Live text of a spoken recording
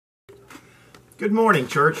Good morning,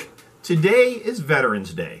 church. Today is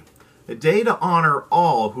Veterans Day, a day to honor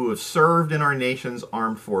all who have served in our nation's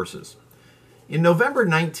armed forces. In November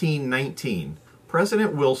 1919,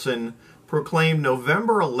 President Wilson proclaimed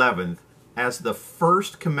November 11th as the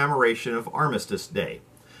first commemoration of Armistice Day,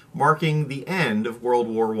 marking the end of World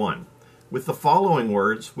War I, with the following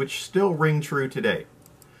words which still ring true today.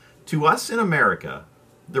 To us in America,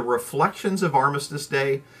 the reflections of Armistice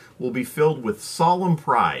Day will be filled with solemn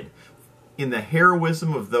pride in the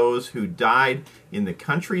heroism of those who died in the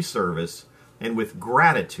country's service and with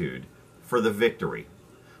gratitude for the victory,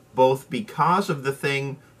 both because of the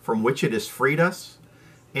thing from which it has freed us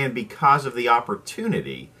and because of the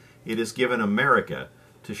opportunity it has given America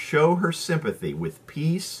to show her sympathy with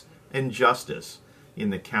peace and justice in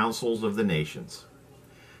the councils of the nations.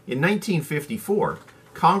 In 1954,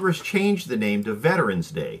 Congress changed the name to Veterans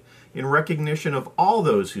Day in recognition of all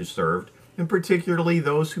those who served, and particularly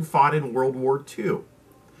those who fought in World War II.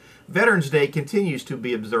 Veterans Day continues to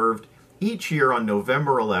be observed each year on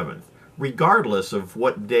November 11th, regardless of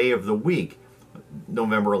what day of the week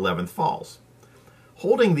November 11th falls.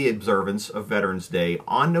 Holding the observance of Veterans Day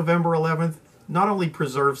on November 11th not only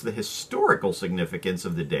preserves the historical significance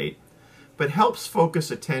of the date, but helps focus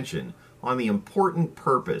attention on the important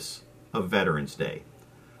purpose of Veterans Day,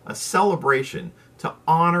 a celebration to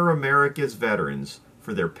honor America's veterans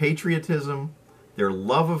for their patriotism, their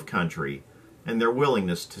love of country, and their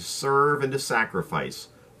willingness to serve and to sacrifice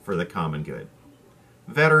for the common good.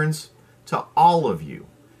 Veterans, to all of you,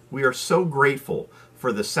 we are so grateful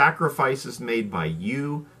for the sacrifices made by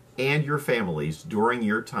you and your families during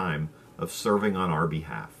your time of serving on our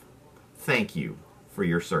behalf. Thank you for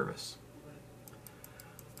your service.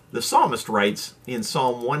 The psalmist writes in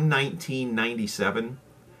Psalm 119:97,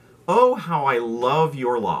 "Oh, how I love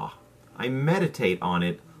your law. I meditate on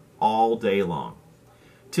it all day long."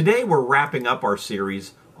 Today we're wrapping up our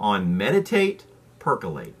series on Meditate,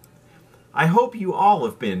 Percolate. I hope you all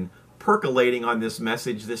have been percolating on this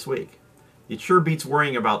message this week. It sure beats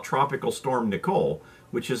worrying about Tropical Storm Nicole,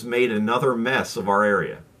 which has made another mess of our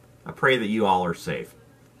area. I pray that you all are safe.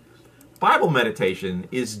 Bible meditation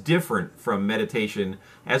is different from meditation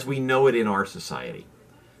as we know it in our society.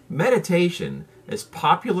 Meditation, as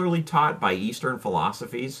popularly taught by Eastern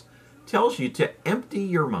philosophies, tells you to empty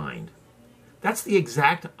your mind. That's the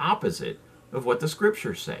exact opposite of what the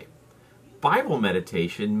scriptures say. Bible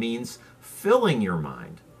meditation means filling your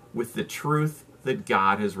mind with the truth that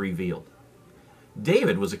God has revealed.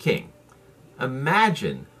 David was a king.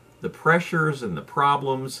 Imagine the pressures and the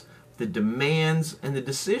problems, the demands and the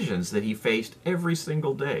decisions that he faced every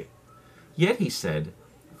single day. Yet he said,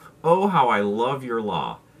 "Oh, how I love your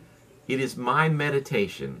law. It is my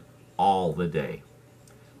meditation all the day."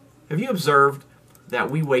 Have you observed that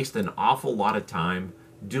we waste an awful lot of time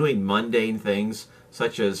doing mundane things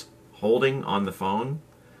such as holding on the phone,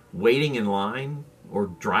 waiting in line, or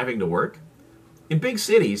driving to work? In big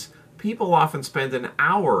cities, people often spend an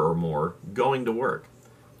hour or more going to work,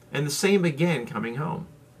 and the same again coming home.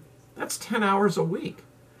 That's 10 hours a week,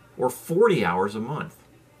 or 40 hours a month.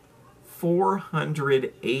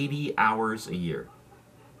 480 hours a year.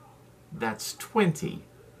 That's 20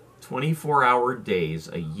 24-hour days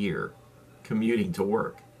a year commuting to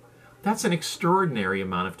work. That's an extraordinary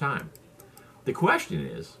amount of time. The question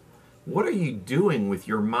is, what are you doing with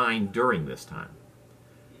your mind during this time?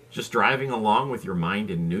 Just driving along with your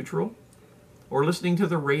mind in neutral? Or listening to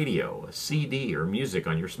the radio, a CD, or music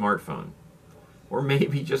on your smartphone? Or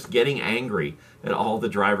maybe just getting angry at all the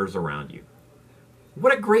drivers around you?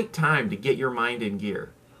 What a great time to get your mind in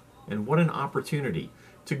gear. And what an opportunity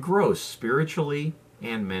to grow spiritually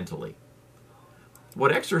and mentally.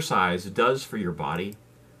 What exercise does for your body,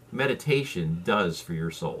 meditation does for your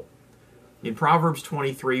soul. In Proverbs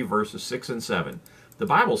 23, verses 6 and 7, the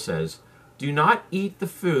Bible says, "Do not eat the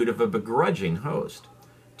food of a begrudging host.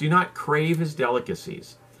 Do not crave his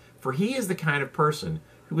delicacies, for he is the kind of person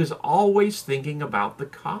who is always thinking about the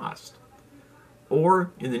cost." Or,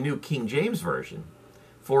 in the New King James Version,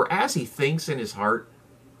 "For as he thinks in his heart,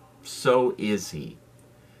 so is he."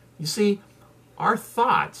 You see, our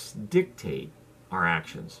thoughts dictate our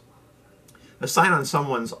actions. A sign on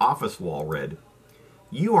someone's office wall read,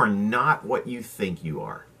 "You are not what you think you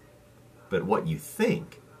are, but what you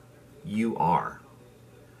think you are."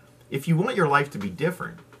 If you want your life to be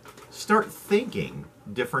different, start thinking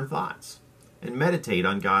different thoughts and meditate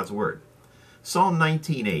on God's Word. Psalm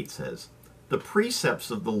 19:8 says, "The precepts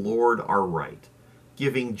of the Lord are right,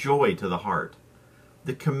 giving joy to the heart.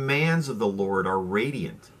 The commands of the Lord are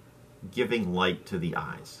radiant, giving light to the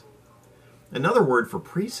eyes." Another word for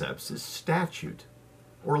precepts is statute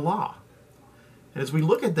or law. And as we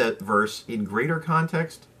look at that verse in greater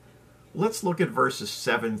context, let's look at verses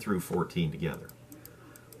 7 through 14 together.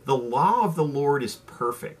 The law of the Lord is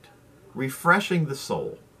perfect, refreshing the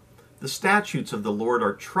soul. The statutes of the Lord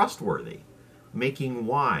are trustworthy, making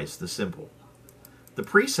wise the simple. The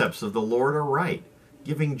precepts of the Lord are right,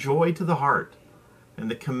 giving joy to the heart. And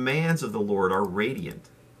the commands of the Lord are radiant,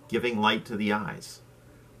 giving light to the eyes.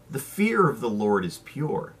 The fear of the Lord is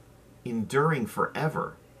pure, enduring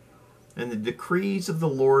forever. And the decrees of the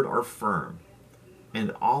Lord are firm,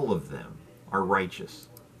 and all of them are righteous.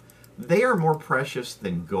 They are more precious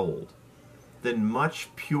than gold, than much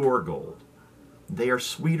pure gold. They are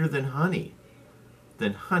sweeter than honey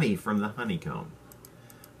from the honeycomb.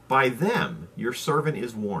 By them your servant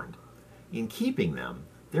is warned. In keeping them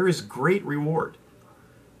there is great reward.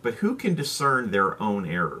 But who can discern their own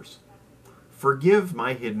errors? Forgive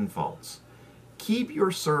my hidden faults. Keep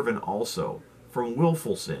your servant also from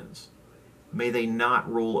willful sins. May they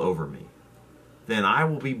not rule over me. Then I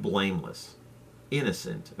will be blameless,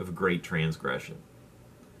 innocent of great transgression.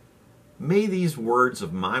 May these words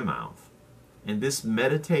of my mouth and this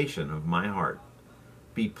meditation of my heart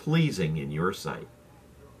be pleasing in your sight,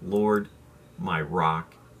 Lord, my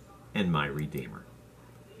rock and my redeemer.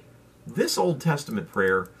 This Old Testament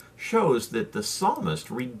prayer shows that the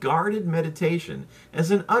psalmist regarded meditation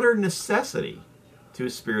as an utter necessity to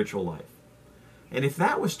his spiritual life. And if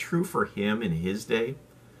that was true for him in his day,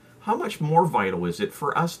 how much more vital is it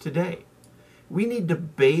for us today? We need to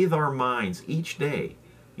bathe our minds each day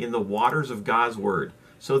in the waters of God's Word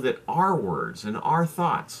so that our words and our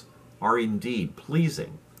thoughts are indeed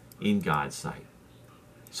pleasing in God's sight.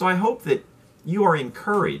 So I hope that you are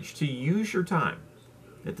encouraged to use your time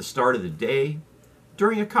at the start of the day,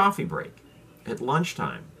 during a coffee break, at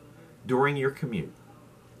lunchtime, during your commute,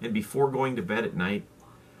 and before going to bed at night,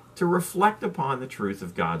 to reflect upon the truth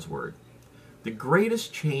of God's Word. The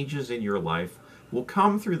greatest changes in your life will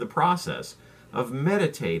come through the process of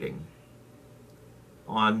meditating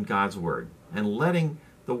on God's Word and letting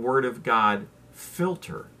the Word of God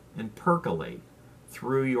filter and percolate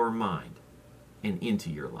through your mind and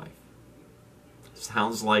into your life.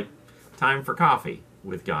 Sounds like time for coffee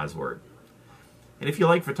with God's Word. And if you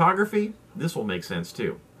like photography, this will make sense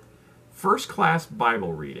too. First-class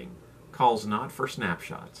Bible reading calls not for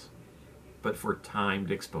snapshots, but for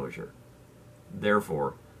timed exposure.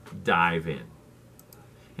 Therefore, dive in.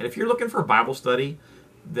 And if you're looking for a Bible study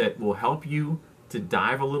that will help you to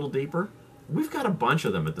dive a little deeper, we've got a bunch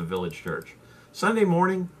of them at the Village Church. Sunday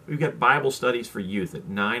morning, we've got Bible studies for youth at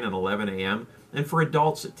 9 and 11 a.m. and for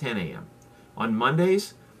adults at 10 a.m. On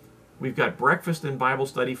Mondays, we've got breakfast and Bible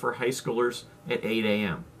study for high schoolers at 8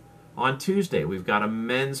 a.m. On Tuesday, we've got a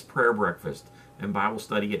men's prayer breakfast and Bible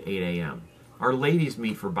study at 8 a.m. Our ladies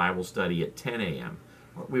meet for Bible study at 10 a.m.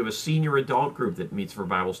 We have a senior adult group that meets for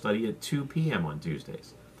Bible study at 2 p.m. on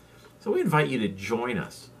Tuesdays. So we invite you to join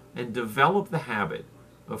us and develop the habit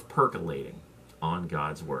of percolating on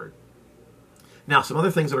God's Word. Now, some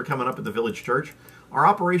other things that are coming up at the Village Church. Our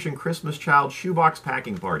Operation Christmas Child Shoebox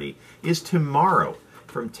Packing Party is tomorrow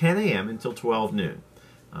from 10 a.m. until 12 noon.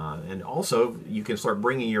 And also, you can start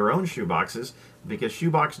bringing your own shoeboxes because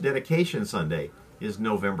Shoebox Dedication Sunday is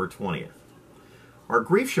November 20th. Our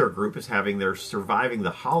Grief Share group is having their Surviving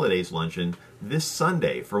the Holidays luncheon this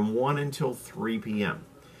Sunday from 1 until 3 p.m.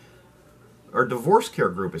 Our Divorce Care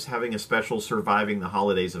group is having a special Surviving the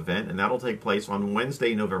Holidays event, and that'll take place on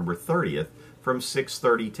Wednesday, November 30th from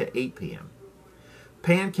 6:30 to 8 p.m.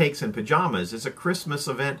 Pancakes and Pajamas is a Christmas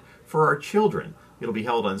event for our children. It'll be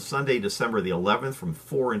held on Sunday, December the 11th from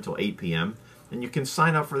 4 until 8 p.m. And you can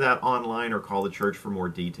sign up for that online or call the church for more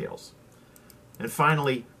details. And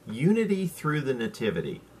finally, Unity Through the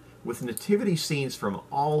Nativity, with nativity scenes from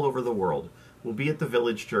all over the world, will be at the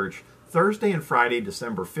Village Church Thursday and Friday,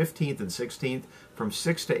 December 15th and 16th from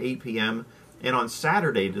 6 to 8 p.m. and on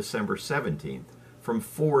Saturday, December 17th from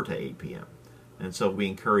 4 to 8 p.m. And so we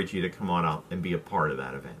encourage you to come on out and be a part of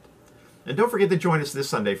that event. And don't forget to join us this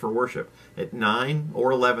Sunday for worship at 9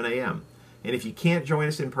 or 11 a.m. And if you can't join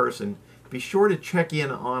us in person, be sure to check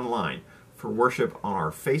in online for worship on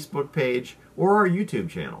our Facebook page or our YouTube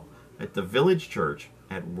channel at the Village Church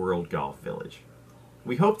at World Golf Village.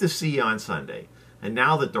 We hope to see you on Sunday. And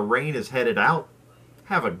now that the rain is headed out,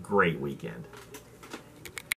 have a great weekend.